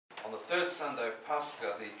On the third Sunday of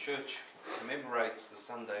Pascha, the church commemorates the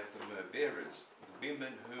Sunday of the myrrh bearers, the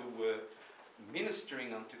women who were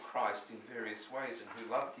ministering unto Christ in various ways and who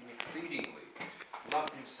loved him exceedingly,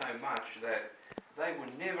 loved him so much that they were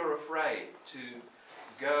never afraid to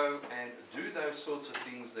go and do those sorts of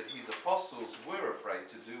things that his apostles were afraid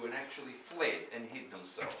to do and actually fled and hid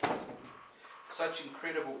themselves. Such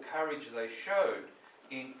incredible courage they showed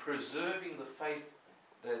in preserving the faith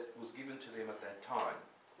that was given to them at that time.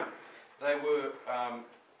 They were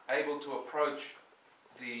able to approach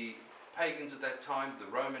the pagans at that time,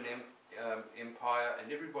 the Roman Empire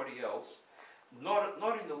and everybody else, not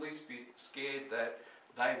in the least bit scared that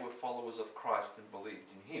they were followers of Christ and believed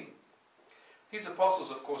in him. His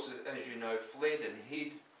apostles, of course, as you know, fled and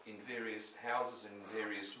hid in various houses and in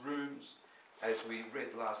various rooms, as we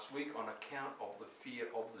read last week, on account of the fear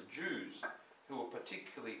of the Jews, who were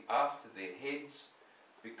particularly after their heads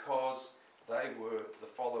because they were the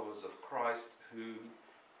followers of Christ, who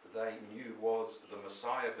they knew was the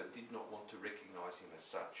Messiah but did not want to recognize him as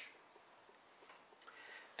such.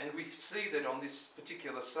 And we see that on this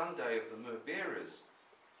particular Sunday of the myrrh bearers,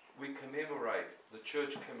 the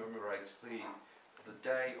church commemorates the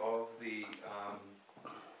day of the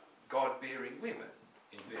God-bearing women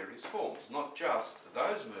in various forms. Not just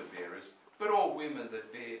those myrrh bearers, but all women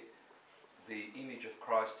that bear the image of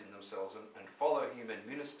Christ in themselves and follow him and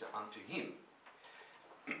minister unto him.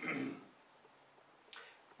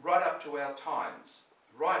 Right up to our times,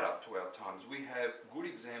 we have good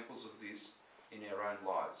examples of this in our own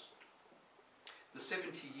lives. The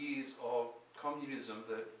 70 years of communism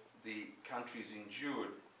that the countries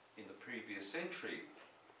endured in the previous century,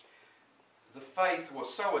 the faith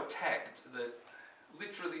was so attacked that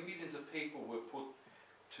literally millions of people were put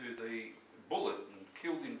to the bullet and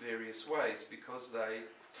killed in various ways because they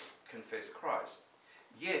confessed Christ.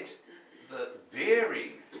 Yet the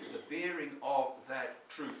bearing of that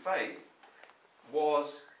true faith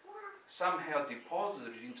was somehow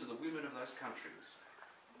deposited into the women of those countries.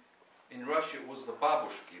 In Russia it was the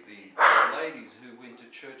babushki, the ladies who went to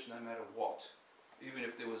church no matter what. Even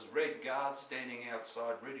if there was red guards standing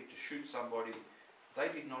outside ready to shoot somebody, they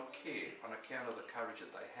did not care on account of the courage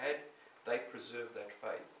that they had. They preserved that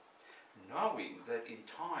faith, knowing that in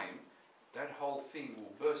time that whole thing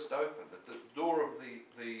will burst open, that the door of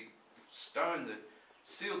the stone that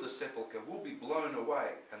sealed the sepulchre will be blown away,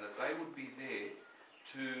 and that they would be there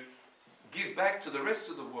to give back to the rest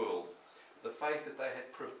of the world the faith that they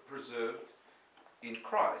had preserved in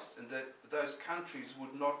Christ, and that those countries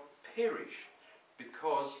would not perish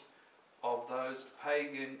because of those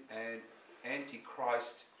pagan and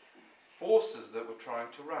antichrist forces that were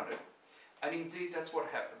trying to run it. And indeed that's what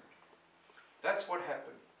happened. That's what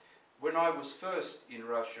happened. When I was first in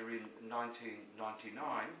Russia in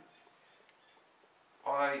 1999,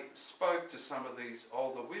 I spoke to some of these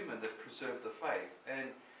older women that preserved the faith, and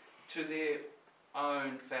to their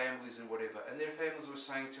own families and whatever, and their families were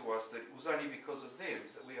saying to us that it was only because of them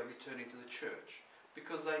that we are returning to the church,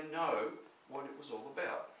 because they know what it was all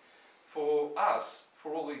about. For us,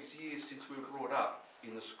 for all these years since we were brought up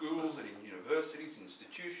in the schools and in universities,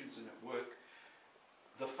 institutions and at work,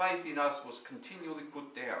 the faith in us was continually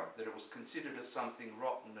put down, that it was considered as something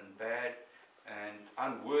rotten and bad and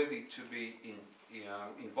unworthy to be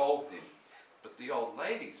involved in. But the old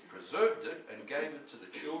ladies preserved it and gave it to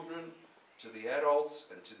the children, to the adults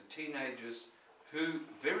and to the teenagers, who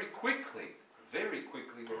very quickly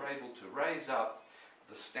were able to raise up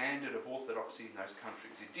the standard of orthodoxy in those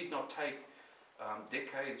countries. It did not take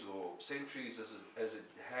decades or centuries as it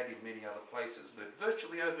had in many other places, but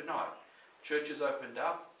virtually overnight churches opened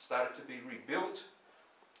up, started to be rebuilt.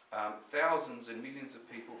 Thousands and millions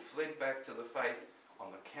of people fled back to the faith on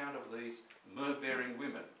account of these myrrh-bearing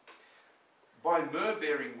women. By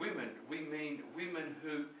myrrh-bearing women, we mean women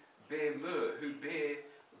who bear myrrh, who bear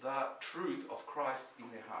the truth of Christ in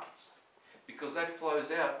their hearts. Because that flows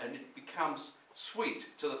out and it becomes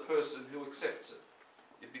sweet to the person who accepts it.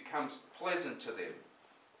 It becomes pleasant to them.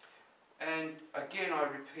 And again, I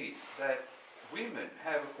repeat that women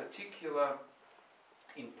have a particular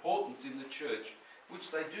importance in the church which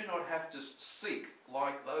they do not have to seek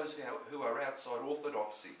like those who are outside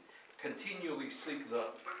orthodoxy continually seek the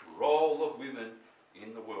role of women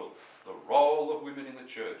in the world, the role of women in the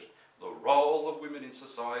church, the role of women in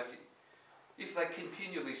society. If they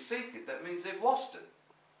continually seek it, that means they've lost it.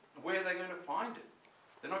 Where are they going to find it?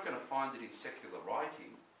 They're not going to find it in secular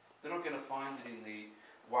writing. They're not going to find it in the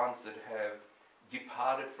ones that have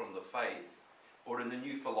departed from the faith, or in the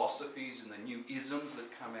new philosophies and the new isms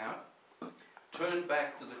that come out. Turn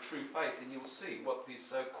back to the true faith and you'll see what this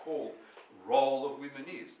so-called role of women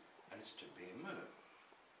is. And it's to bear myrrh.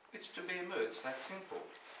 It's to bear myrrh. It's that simple.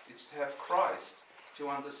 It's to have Christ, to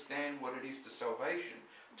understand what it is to salvation,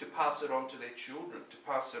 to pass it on to their children, to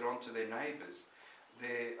pass it on to their neighbours,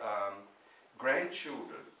 their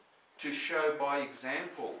grandchildren, to show by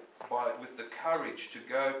example, with the courage to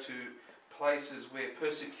go to places where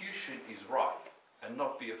persecution is rife and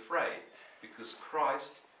not be afraid, because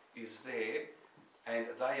Christ is there and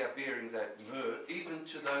they are bearing that myrrh even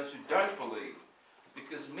to those who don't believe.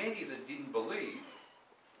 Because many that didn't believe,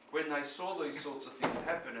 when they saw these sorts of things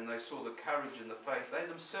happen and they saw the courage and the faith, they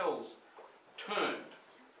themselves turned.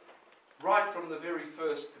 Right from the very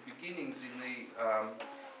first beginnings in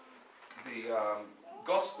the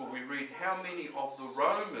Gospel, we read how many of the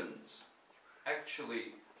Romans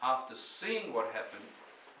actually, after seeing what happened,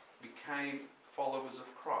 became followers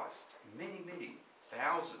of Christ. Many, many,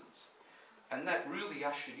 thousands. And that really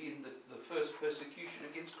ushered in the first persecution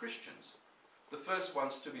against Christians. The first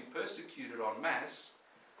ones to be persecuted en masse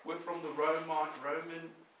were from the Roman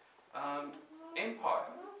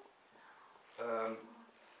Empire.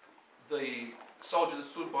 The soldier that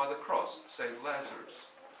stood by the cross, St.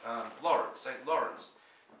 Lawrence,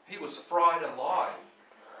 he was fried alive.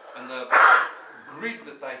 And the grid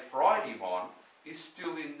that they fried him on is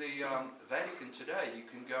still in the Vatican today. You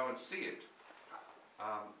can go and see it.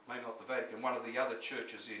 Maybe not the Vatican, one of the other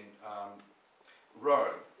churches in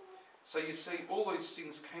Rome. So you see, all these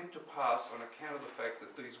things came to pass on account of the fact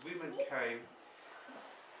that these women came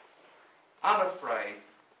unafraid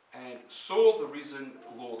and saw the risen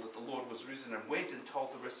Lord, that the Lord was risen, and went and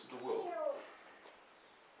told the rest of the world.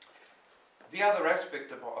 The other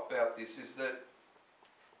aspect about this is that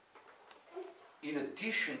in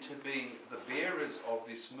addition to being the bearers of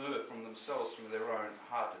this myrrh from themselves, from their own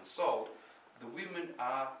heart and soul, the women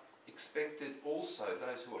are expected also,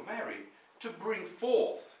 those who are married, to bring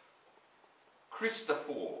forth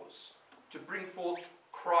Christophors, to bring forth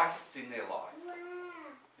Christs in their life.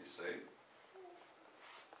 You see?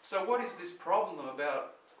 So what is this problem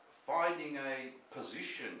about finding a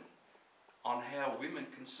position on how women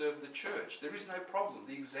can serve the church? There is no problem.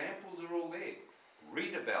 The examples are all there.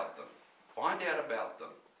 Read about them. Find out about them.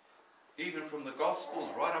 Even from the Gospels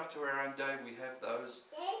right up to our own day, we have those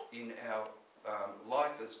in our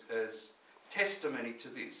life as testimony to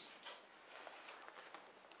this.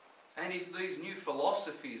 And if these new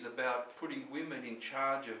philosophies about putting women in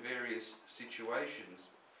charge of various situations,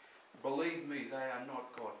 believe me, they are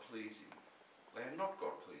not God-pleasing. They are not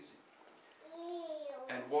God-pleasing.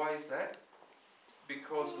 And why is that?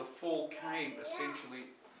 Because the fall came essentially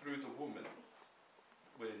through the woman.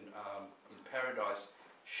 When in paradise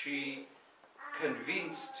she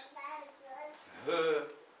convinced her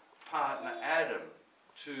partner Adam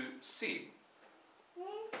to sin.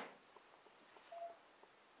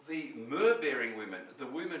 The myrrh-bearing women, the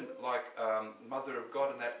women like Mother of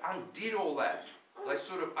God and that, undid all that. They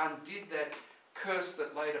sort of undid that curse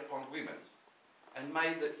that laid upon women and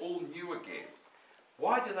made it all new again.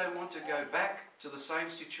 Why do they want to go back to the same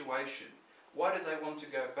situation? Why do they want to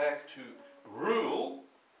go back to rule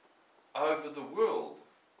over the world?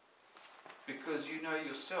 Because you know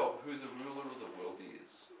yourself who the ruler of the world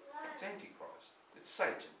is. It's Antichrist. It's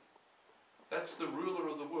Satan. That's the ruler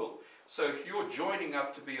of the world. So if you're joining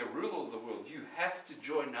up to be a ruler of the world, you have to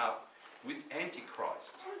join up with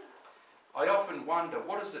Antichrist. I often wonder,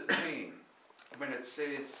 what does it mean when it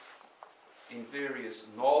says in various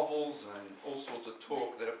novels and all sorts of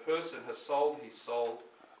talk that a person has sold his soul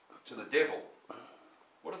to the devil?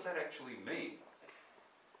 What does that actually mean?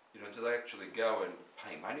 You know, do they actually go and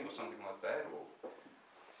pay money or something like that? Or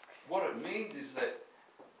what it means is that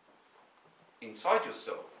inside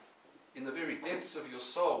yourself, in the very depths of your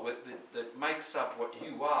soul that makes up what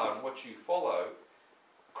you are and what you follow,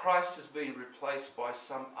 Christ has been replaced by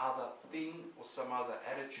some other thing or some other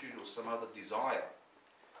attitude or some other desire.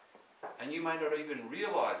 And you may not even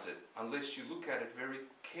realize it unless you look at it very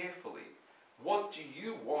carefully. What do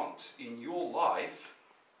you want in your life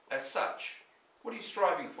as such? What are you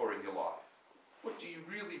striving for in your life? What do you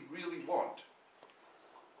really, really want?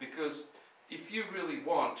 Because if you really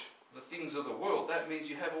want the things of the world, that means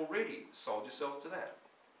you have already sold yourself to that.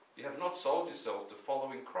 You have not sold yourself to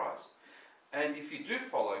following Christ. And if you do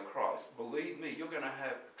follow Christ, believe me, you're going to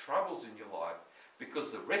have troubles in your life because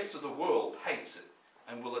the rest of the world hates it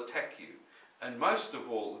and will attack you. And most of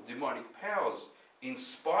all, the demonic powers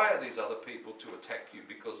inspire these other people to attack you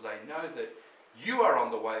because they know that you are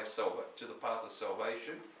on the way to the path of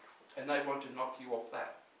salvation and they want to knock you off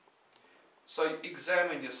that. So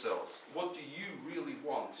examine yourselves. What do you really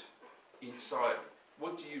want inside?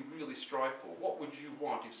 What do you really strive for? What would you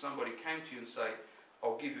want if somebody came to you and say,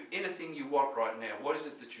 I'll give you anything you want right now. What is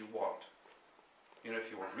it that you want? You know,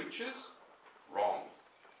 if you want riches, wrong.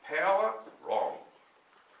 Power, wrong.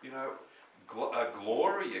 You know,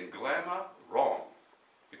 glory and glamour, wrong.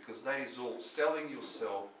 Because that is all selling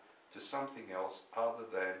yourself to something else other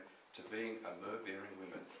than to being a myrrh-bearing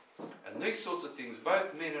woman. And these sorts of things,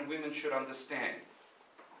 both men and women should understand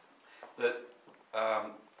that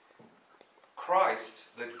Christ,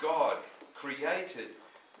 that God created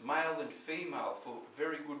male and female for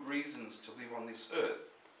very good reasons to live on this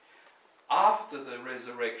earth. After the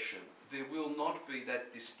resurrection, there will not be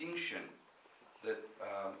that distinction that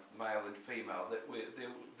male and female, that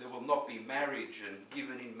there will not be marriage and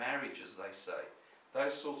given in marriage, as they say.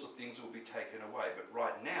 Those sorts of things will be taken away. But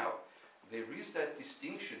right now, there is that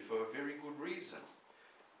distinction for a very good reason.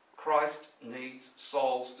 Christ needs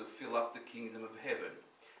souls to fill up the kingdom of heaven.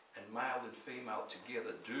 And male and female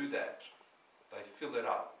together do that. They fill it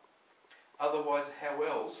up. Otherwise, how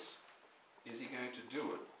else is he going to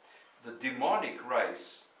do it? The demonic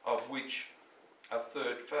race, of which a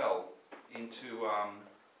third fell into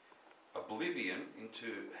oblivion,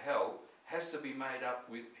 into hell, has to be made up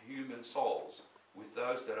with human souls, with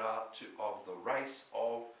those that are of the race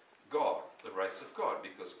of God, the race of God,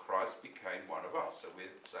 because Christ became one of us, so we're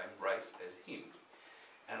the same race as him.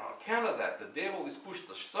 And on account of that, the devil is pushed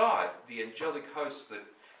aside, the angelic hosts that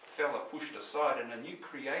fell are pushed aside, and a new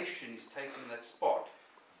creation is taking that spot.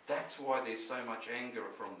 That's why there's so much anger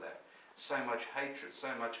from that, so much hatred, so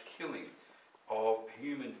much killing of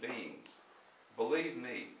human beings. Believe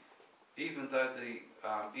me, even though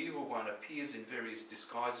the evil one appears in various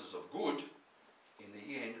disguises of good, in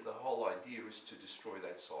the end, the whole idea is to destroy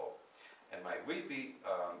that soul. And may we be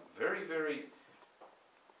very, very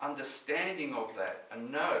understanding of that,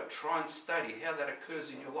 and try and study how that occurs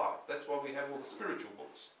in your life. That's why we have all the spiritual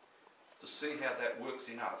books, to see how that works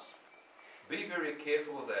in us. Be very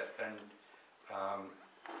careful of that and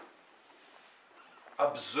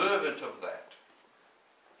observant of that.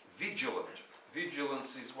 Vigilant.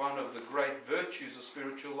 Vigilance is one of the great virtues of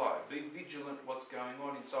spiritual life. Be vigilant what's going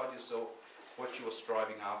on inside yourself, what you are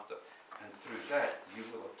striving after. And through that, you